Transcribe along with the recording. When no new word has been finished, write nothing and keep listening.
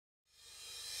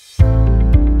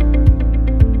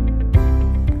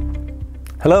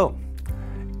Hello!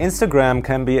 Instagram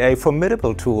can be a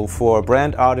formidable tool for a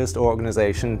brand, artist or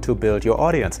organization to build your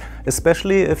audience,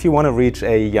 especially if you want to reach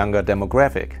a younger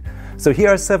demographic. So here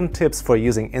are 7 tips for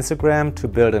using Instagram to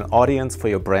build an audience for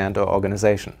your brand or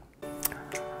organization.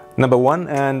 Number 1,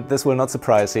 and this will not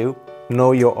surprise you,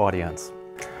 know your audience.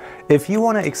 If you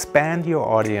want to expand your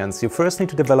audience, you first need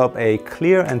to develop a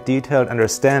clear and detailed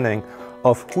understanding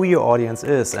of who your audience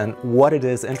is and what it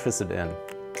is interested in.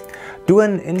 Do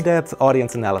an in-depth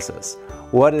audience analysis.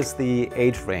 What is the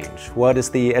age range? What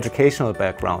is the educational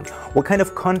background? What kind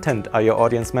of content are your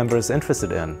audience members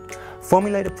interested in?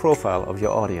 Formulate a profile of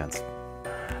your audience.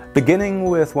 Beginning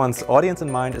with one's audience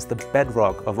in mind is the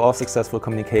bedrock of all successful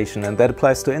communication, and that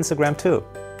applies to Instagram too.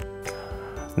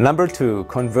 Number 2,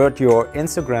 convert your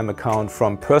Instagram account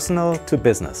from personal to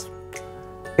business.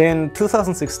 In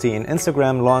 2016,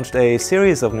 Instagram launched a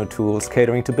series of new tools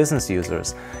catering to business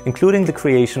users, including the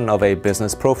creation of a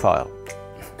business profile.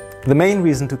 The main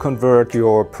reason to convert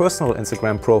your personal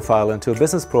Instagram profile into a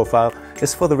business profile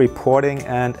is for the reporting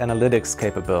and analytics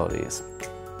capabilities.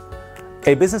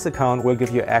 A business account will give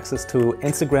you access to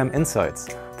Instagram Insights,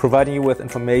 providing you with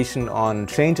information on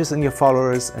changes in your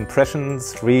followers,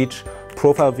 impressions, reach,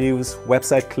 profile views,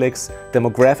 website clicks,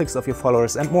 demographics of your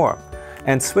followers, and more.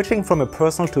 And switching from a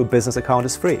personal to a business account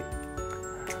is free.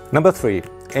 Number 3,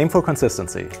 aim for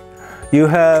consistency. You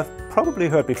have probably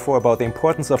heard before about the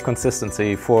importance of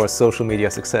consistency for social media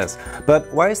success.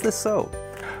 But why is this so?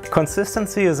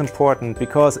 Consistency is important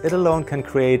because it alone can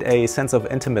create a sense of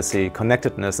intimacy,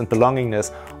 connectedness, and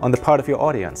belongingness on the part of your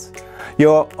audience.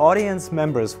 Your audience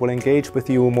members will engage with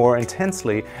you more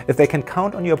intensely if they can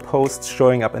count on your posts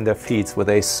showing up in their feeds with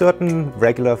a certain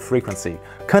regular frequency,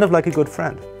 kind of like a good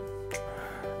friend.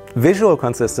 Visual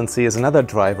consistency is another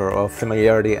driver of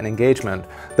familiarity and engagement.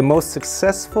 The most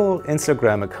successful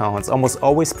Instagram accounts almost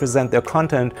always present their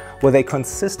content with a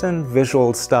consistent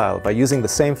visual style by using the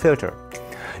same filter.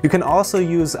 You can also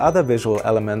use other visual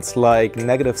elements like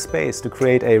negative space to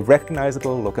create a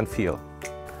recognizable look and feel.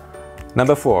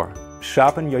 Number 4,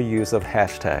 sharpen your use of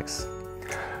hashtags.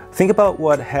 Think about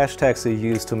what hashtags you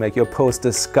use to make your post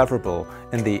discoverable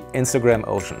in the Instagram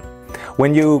ocean.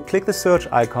 When you click the search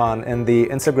icon in the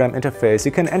Instagram interface,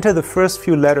 you can enter the first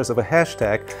few letters of a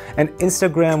hashtag, and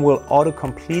Instagram will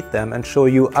auto-complete them and show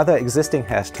you other existing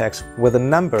hashtags with a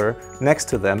number next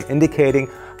to them indicating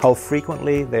how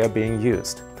frequently they are being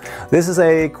used. This is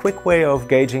a quick way of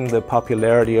gauging the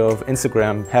popularity of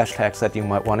Instagram hashtags that you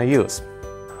might want to use.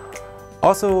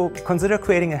 Also, consider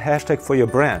creating a hashtag for your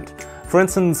brand. For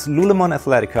instance, Lululemon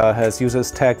Athletica has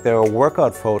users tag their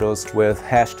workout photos with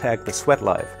hashtag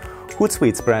 #TheSweatLife.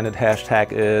 Hootsuite's branded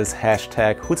hashtag is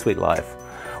hashtag #HootsuiteLife.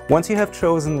 Once you have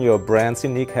chosen your brand's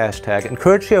unique hashtag,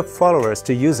 encourage your followers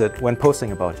to use it when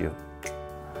posting about you.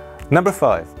 Number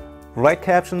 5, write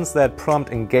captions that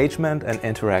prompt engagement and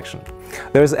interaction.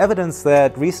 There is evidence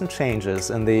that recent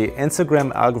changes in the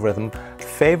Instagram algorithm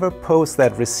favor posts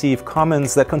that receive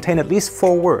comments that contain at least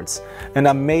 4 words and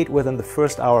are made within the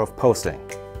first hour of posting.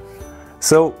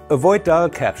 So avoid dull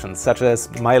captions such as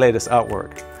 "my latest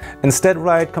artwork." Instead,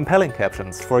 write compelling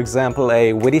captions, for example,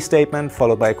 a witty statement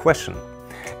followed by a question.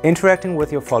 Interacting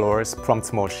with your followers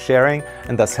prompts more sharing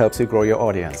and thus helps you grow your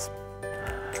audience.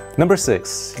 Number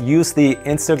 6, use the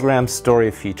Instagram Story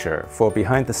feature for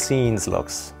behind-the-scenes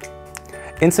looks.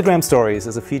 Instagram Stories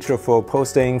is a feature for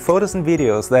posting photos and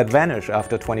videos that vanish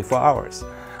after 24 hours.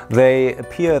 They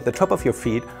appear at the top of your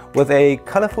feed with a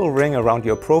colorful ring around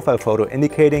your profile photo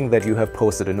indicating that you have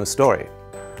posted a new story.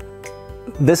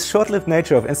 This short-lived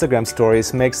nature of Instagram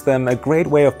Stories makes them a great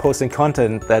way of posting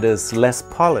content that is less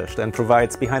polished and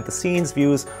provides behind-the-scenes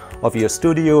views of your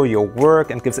studio, your work,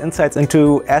 and gives insights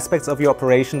into aspects of your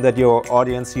operation that your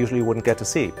audience usually wouldn't get to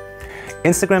see.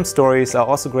 Instagram Stories are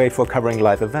also great for covering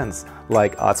live events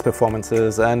like arts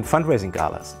performances and fundraising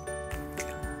galas.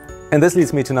 And this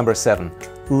leads me to number 7.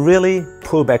 Really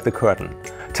pull back the curtain.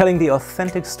 Telling the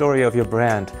authentic story of your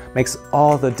brand makes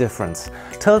all the difference.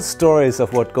 Tell stories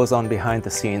of what goes on behind the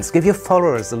scenes. Give your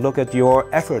followers a look at your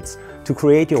efforts to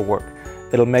create your work.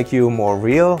 It'll make you more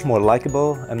real, more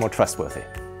likable, and more trustworthy.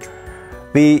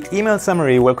 The email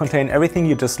summary will contain everything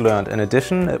you just learned. In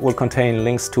addition, it will contain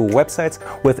links to websites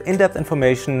with in-depth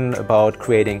information about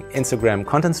creating Instagram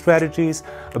content strategies,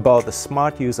 about the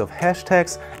smart use of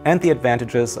hashtags, and the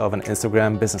advantages of an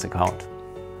Instagram business account.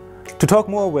 To talk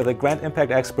more with a Grand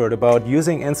Impact expert about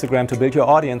using Instagram to build your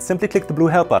audience, simply click the blue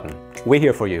Help button. We're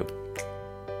here for you.